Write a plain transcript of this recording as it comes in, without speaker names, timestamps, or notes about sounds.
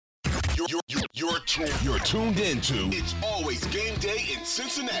You're tuned into It's Always Game Day in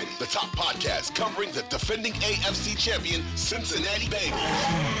Cincinnati, the top podcast covering the defending AFC champion Cincinnati Bengals.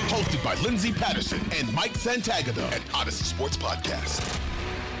 Hosted by Lindsey Patterson and Mike Santagata, an Odyssey Sports Podcast.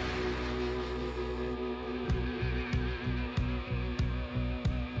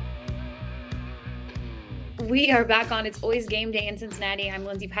 We are back on It's Always Game Day in Cincinnati. I'm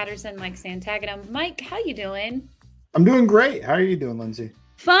Lindsey Patterson, Mike Santagata. Mike, how you doing? I'm doing great. How are you doing, Lindsey?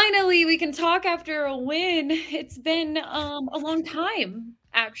 Finally, we can talk after a win. It's been a long time,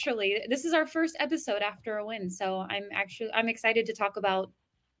 actually. This is our first episode after a win, so I'm excited to talk about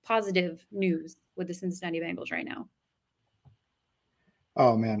positive news with the Cincinnati Bengals right now.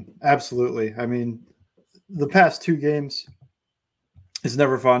 Oh man, absolutely. I mean, the past two games, it's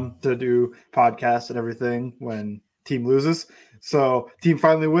never fun to do podcasts and everything when team loses. So team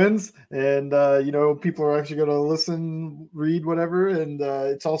finally wins, and people are actually going to listen, read, whatever. And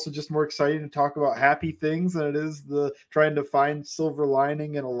it's also just more exciting to talk about happy things than it is the trying to find silver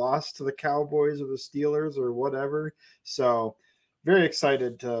lining in a loss to the Cowboys or the Steelers or whatever. So very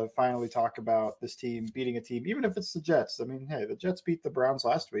excited to finally talk about this team beating a team, even if it's the Jets. I mean, hey, the Jets beat the Browns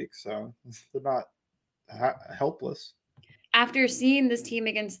last week, so they're not helpless. After seeing this team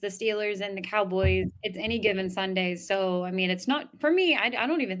against the Steelers and the Cowboys, it's any given Sunday. So, I mean, it's not for me. I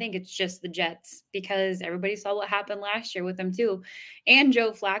don't even think it's just the Jets because everybody saw what happened last year with them too. And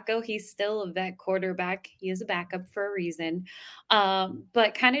Joe Flacco, he's still a vet quarterback. He is a backup for a reason.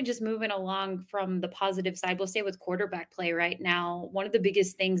 But kind of just moving along from the positive side, we'll stay with quarterback play right now. One of the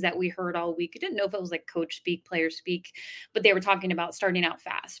biggest things that we heard all week, I didn't know if it was like coach speak, player speak, but they were talking about starting out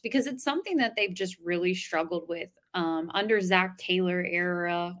fast because it's something that they've just really struggled with under Zach Taylor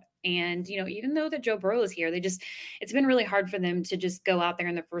era. And, even though that Joe Burrow is here, it's been really hard for them to just go out there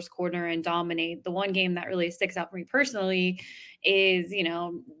in the first quarter and dominate. The one game that really sticks out for me personally is,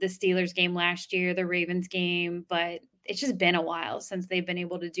 the Steelers game last year, the Ravens game, but it's just been a while since they've been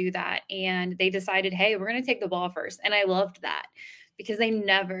able to do that. And they decided, hey, we're going to take the ball first. And I loved that because they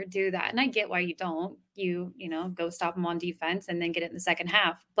never do that. And I get why you don't. You go stop them on defense and then get it in the second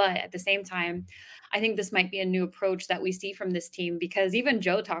half. But at the same time, I think this might be a new approach that we see from this team because even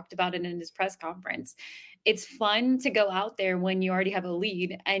Joe talked about it in his press conference. It's fun to go out there when you already have a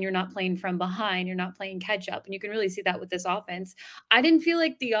lead and you're not playing from behind, you're not playing catch up. And you can really see that with this offense. I didn't feel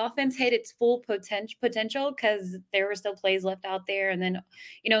like the offense hit its full potential because there were still plays left out there. And then,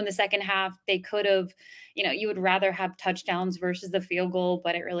 in the second half, they could have, you would rather have touchdowns versus the field goal,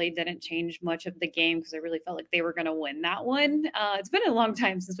 but it really didn't change much of the game because I really felt like they were going to win that one. It's been a long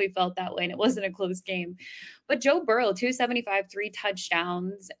time since we felt that way and it wasn't a close game. But Joe Burrow, 275, 3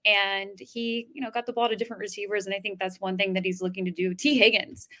 touchdowns, and he, got the ball to different receivers. And I think that's one thing that he's looking to do. T.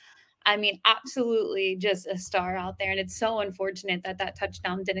 Higgins, I mean, absolutely just a star out there. And it's so unfortunate that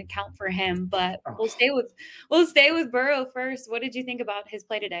touchdown didn't count for him, but we'll stay with Burrow first. What did you think about his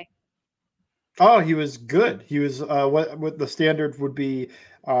play today? Oh, he was good. He was what the standard would be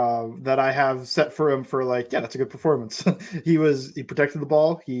that I have set for him for that's a good performance. He protected the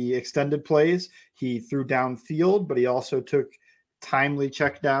ball. He extended plays. He threw downfield, but he also took timely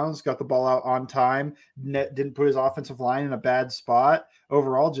check downs, got the ball out on time, didn't put his offensive line in a bad spot.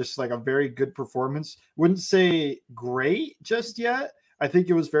 Overall, just like a very good performance. Wouldn't say great just yet. I think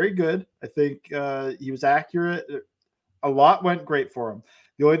it was very good. I think he was accurate. A lot went great for him.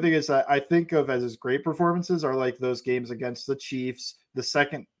 The only thing is that I think of as his great performances are like those games against the Chiefs, the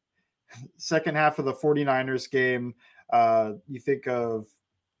second half of the 49ers game. You think of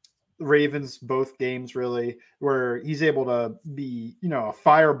Ravens, both games really, where he's able to be, a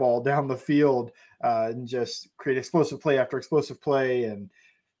fireball down the field and just create explosive play after explosive play and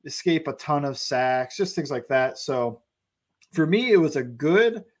escape a ton of sacks, just things like that. So for me, it was a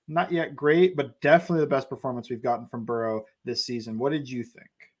good, not yet great, but definitely the best performance we've gotten from Burrow this season. What did you think?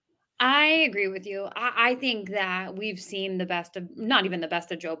 I agree with you. I think that we've seen the best of, not even the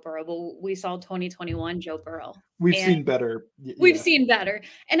best of Joe Burrow, but we saw 2021 Joe Burrow. We've seen better. Yeah. We've seen better.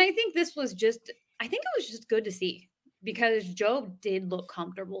 And I think it was just good to see because Joe did look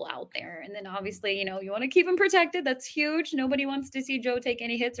comfortable out there. And then obviously, you want to keep him protected. That's huge. Nobody wants to see Joe take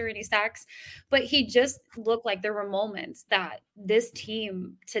any hits or any sacks, but he just looked like there were moments that this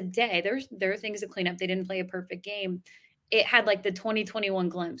team today, there are things to clean up. They didn't play a perfect game. It had like the 2021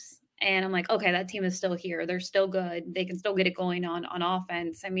 glimpse. And I'm like, okay, that team is still here. They're still good. They can still get it going on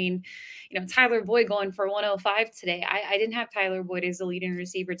offense. I mean, Tyler Boyd going for 105 today. I didn't have Tyler Boyd as the leading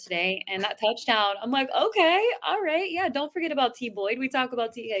receiver today. And that touchdown, I'm like, okay, all right. Yeah, don't forget about T. Boyd. We talk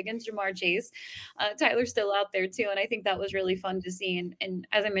about T. Higgins, Jamar Chase. Tyler's still out there too. And I think that was really fun to see. And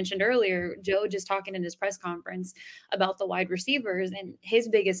as I mentioned earlier, Joe just talking in his press conference about the wide receivers. And his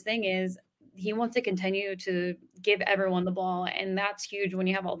biggest thing is he wants to continue to give everyone the ball. And that's huge when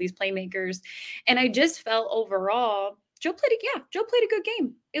you have all these playmakers. And I just felt overall, Joe played a good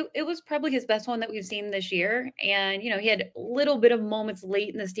game. It was probably his best one that we've seen this year. And, he had a little bit of moments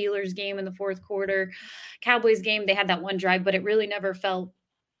late in the Steelers game in the fourth quarter. Cowboys game, they had that one drive, but it really never felt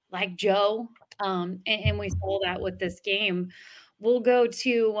like Joe. And we saw that with this game. We'll go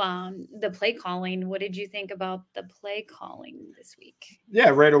to the play calling. What did you think about the play calling this week? Yeah,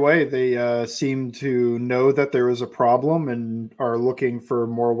 right away they seemed to know that there was a problem and are looking for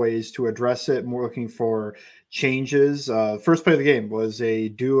more ways to address it, more looking for changes. First play of the game was a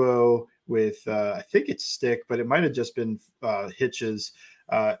duo with, I think it's stick, but it might have just been Hitch's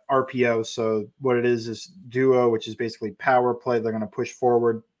RPO. So what it is duo, which is basically power play. They're going to push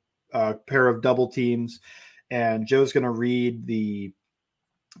forward a pair of double teams. And Joe's going to read the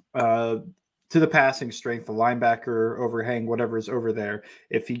to the passing strength, the linebacker overhang, whatever is over there.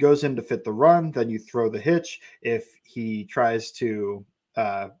 If he goes in to fit the run, then you throw the hitch. If he tries to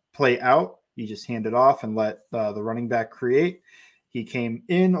play out, you just hand it off and let the running back create. He came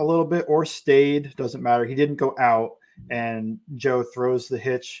in a little bit or stayed, doesn't matter. He didn't go out, and Joe throws the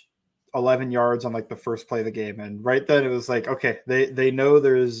hitch 11 yards on like the first play of the game. And right then it was like, okay, they know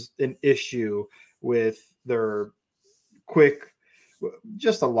there's an issue with their quick,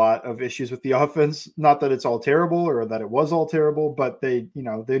 just a lot of issues with the offense. Not that it's all terrible or that it was all terrible, but they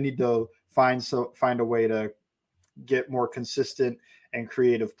need to find a way to get more consistent and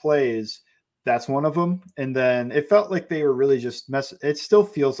creative plays. That's one of them. And then it felt like they were really just it still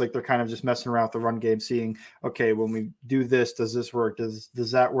feels like they're kind of just messing around with the run game, seeing, okay, when we do this, does this work?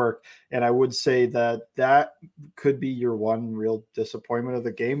 Does that work? And I would say that could be your one real disappointment of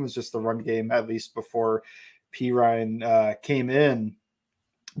the game, was just the run game, at least before Perine came in,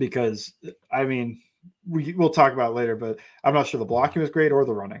 because I mean, we'll talk about it later, but I'm not sure the blocking was great or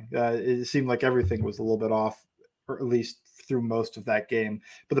the running. It seemed like everything was a little bit off, or at least through most of that game,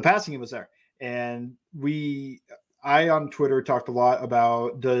 but the passing game was there. And I on Twitter talked a lot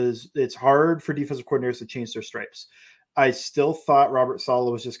about it's hard for defensive coordinators to change their stripes. I still thought Robert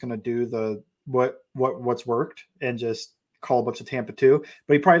Saleh was just going to do what's worked and just call a bunch of Tampa 2,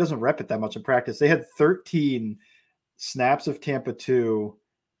 but he probably doesn't rep it that much in practice. They had 13 snaps of Tampa 2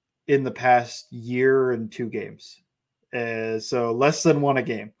 in the past year and 2 games. So less than 1 a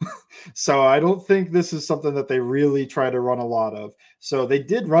game. So I don't think this is something that they really try to run a lot of. So they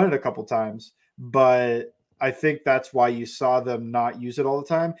did run it a couple times, but I think that's why you saw them not use it all the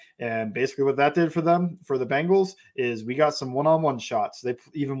time. And basically what that did for them, for the Bengals, is we got some one-on-one shots. They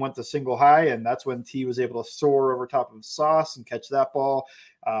even went to single high, and that's when T was able to soar over top of Sauce and catch that ball.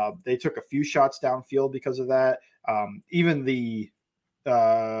 They took a few shots downfield because of that. Even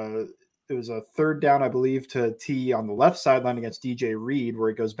it was a third down, I believe, to T on the left sideline against DJ Reed, where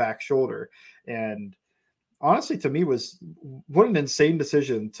he goes back shoulder. And honestly, to me, was what an insane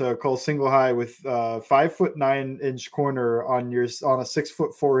decision to call single high with 5'9" corner on a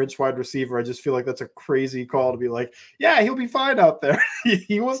 6'4" wide receiver. I just feel like that's a crazy call to be like, yeah, he'll be fine out there.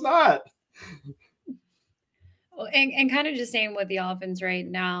 He was not. And kind of just staying with the offense right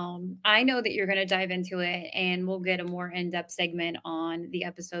now, I know that you're going to dive into it, and we'll get a more in-depth segment on the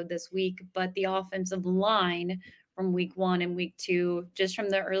episode this week. But the offensive line from week 1 and week 2, just from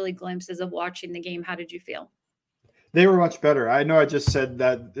the early glimpses of watching the game, how did you feel? They were much better. I know I just said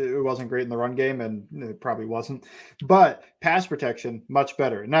that it wasn't great in the run game, and it probably wasn't. But pass protection, much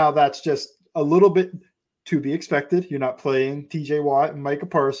better. Now, that's just a little bit to be expected. You're not playing TJ Watt and Micah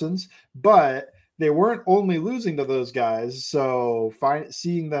Parsons, but they weren't only losing to those guys. So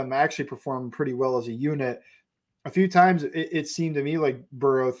seeing them actually perform pretty well as a unit, a few times it seemed to me like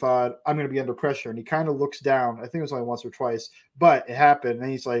Burrow thought, I'm going to be under pressure. And he kind of looks down. I think it was only once or twice, but it happened. And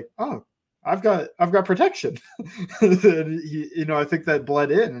he's like, oh, I've got protection. And I think that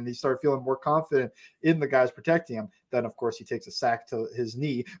bled in, and he started feeling more confident in the guys protecting him. Then, of course, he takes a sack to his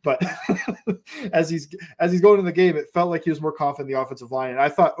knee. But as he's going in the game, it felt like he was more confident in the offensive line. And I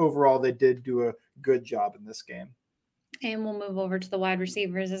thought overall they did do a good job in this game. And we'll move over to the wide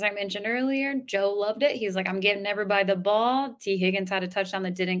receivers. As I mentioned earlier, Joe loved it. He's like, I'm giving everybody the ball. T. Higgins had a touchdown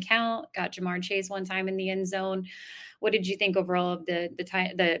that didn't count. Got Jamar Chase one time in the end zone. What did you think overall of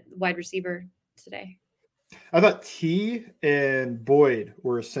the wide receiver today? I thought T and Boyd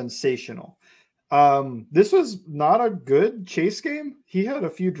were sensational. This was not a good chase game. He had a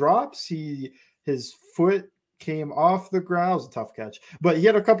few drops. His foot came off the ground. It was a tough catch, but he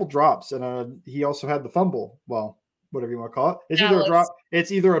had a couple drops, and he also had the fumble. Well, whatever you want to call it. It's either a drop.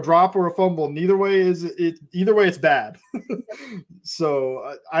 It's either a drop or a fumble. Neither way is it. Either way, it's bad.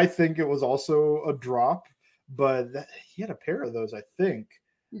 So I think it was also a drop, but he had a pair of those, I think.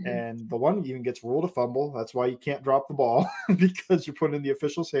 Mm-hmm. And the one even gets ruled a fumble. That's why you can't drop the ball because you're putting in the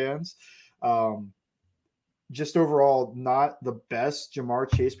official's hands. Just overall, not the best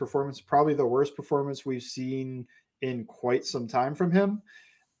Ja'Marr Chase performance, probably the worst performance we've seen in quite some time from him.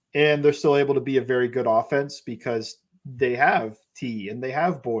 And they're still able to be a very good offense because they have T and they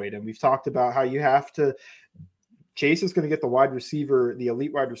have Boyd. And we've talked about how you have to – Chase is going to get the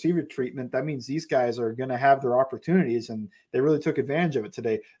elite wide receiver treatment. That means these guys are going to have their opportunities, and they really took advantage of it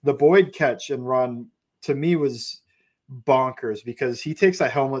today. The Boyd catch and run, to me, was bonkers because he takes a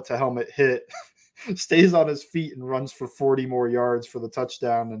helmet-to-helmet hit – stays on his feet and runs for 40 more yards for the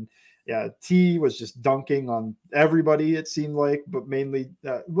touchdown. And yeah, T was just dunking on everybody, it seemed like, but mainly,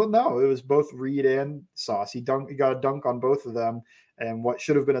 it was both Reed and Sauce. He got a dunk on both of them, and what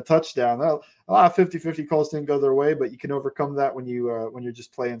should have been a touchdown. A lot of 50-50 calls didn't go their way, but you can overcome that when you're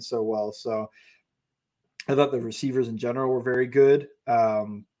just playing so well. So I thought the receivers in general were very good.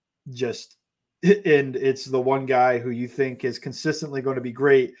 And it's the one guy who you think is consistently going to be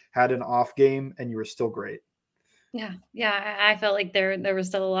great had an off game, and you were still great. Yeah. I felt like there was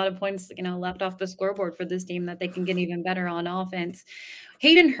still a lot of points, left off the scoreboard for this team that they can get even better on offense.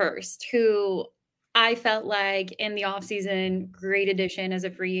 Hayden Hurst, who I felt like in the offseason, great addition as a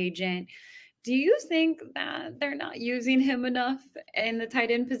free agent. Do you think that they're not using him enough in the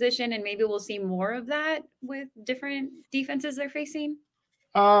tight end position, and maybe we'll see more of that with different defenses they're facing?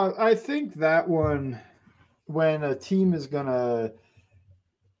 I think that one, when a team is gonna,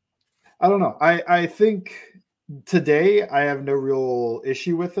 I don't know. I think today I have no real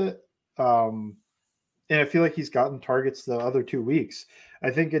issue with it. And I feel like he's gotten targets the other 2 weeks.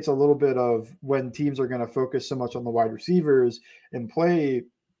 I think it's a little bit of when teams are going to focus so much on the wide receivers and play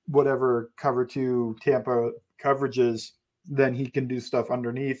whatever cover 2 Tampa coverages, then he can do stuff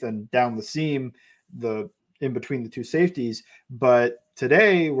underneath and down the seam, in between the 2 safeties. But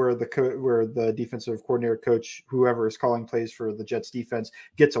today, where the defensive coordinator coach, whoever is calling plays for the Jets defense,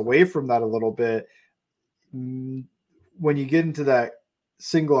 gets away from that a little bit, when you get into that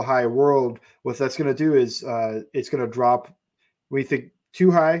single high world, what that's going to do is it's going to drop. We think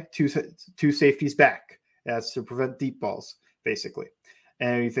too high, two safeties back. That's to prevent deep balls, basically.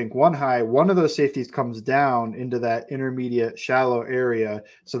 And you think one high, one of those safeties comes down into that intermediate shallow area.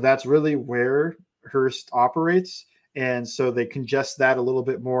 So that's really where Hurst operates. And so they congest that a little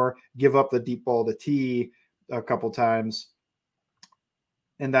bit more, give up the deep ball to T a couple times.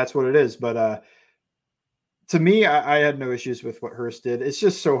 And that's what it is. But to me, I had no issues with what Hurst did. It's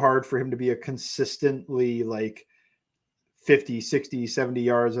just so hard for him to be a consistently like 50, 60, 70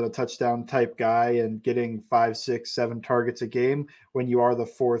 yards at a touchdown type guy and getting 5, 6, 7 targets a game when you are the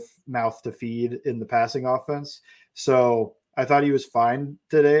 4th mouth to feed in the passing offense. So I thought he was fine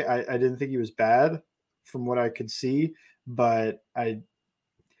today. I didn't think he was bad from what I could see, but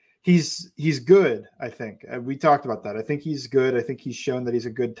he's good, I think. We talked about that. I think he's good. I think he's shown that he's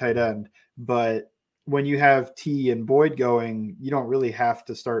a good tight end. But when you have T and Boyd going, you don't really have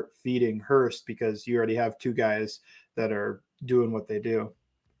to start feeding Hurst because you already have 2 guys that are doing what they do.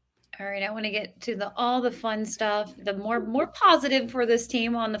 All right, I want to get to all the fun stuff, the more positive for this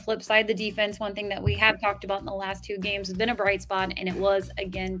team. On the flip side, the defense, one thing that we have talked about in the last 2 games has been a bright spot, and it was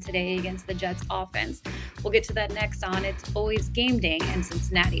again today against the Jets offense. We'll get to that next on It's Always Game Day in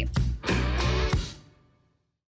Cincinnati.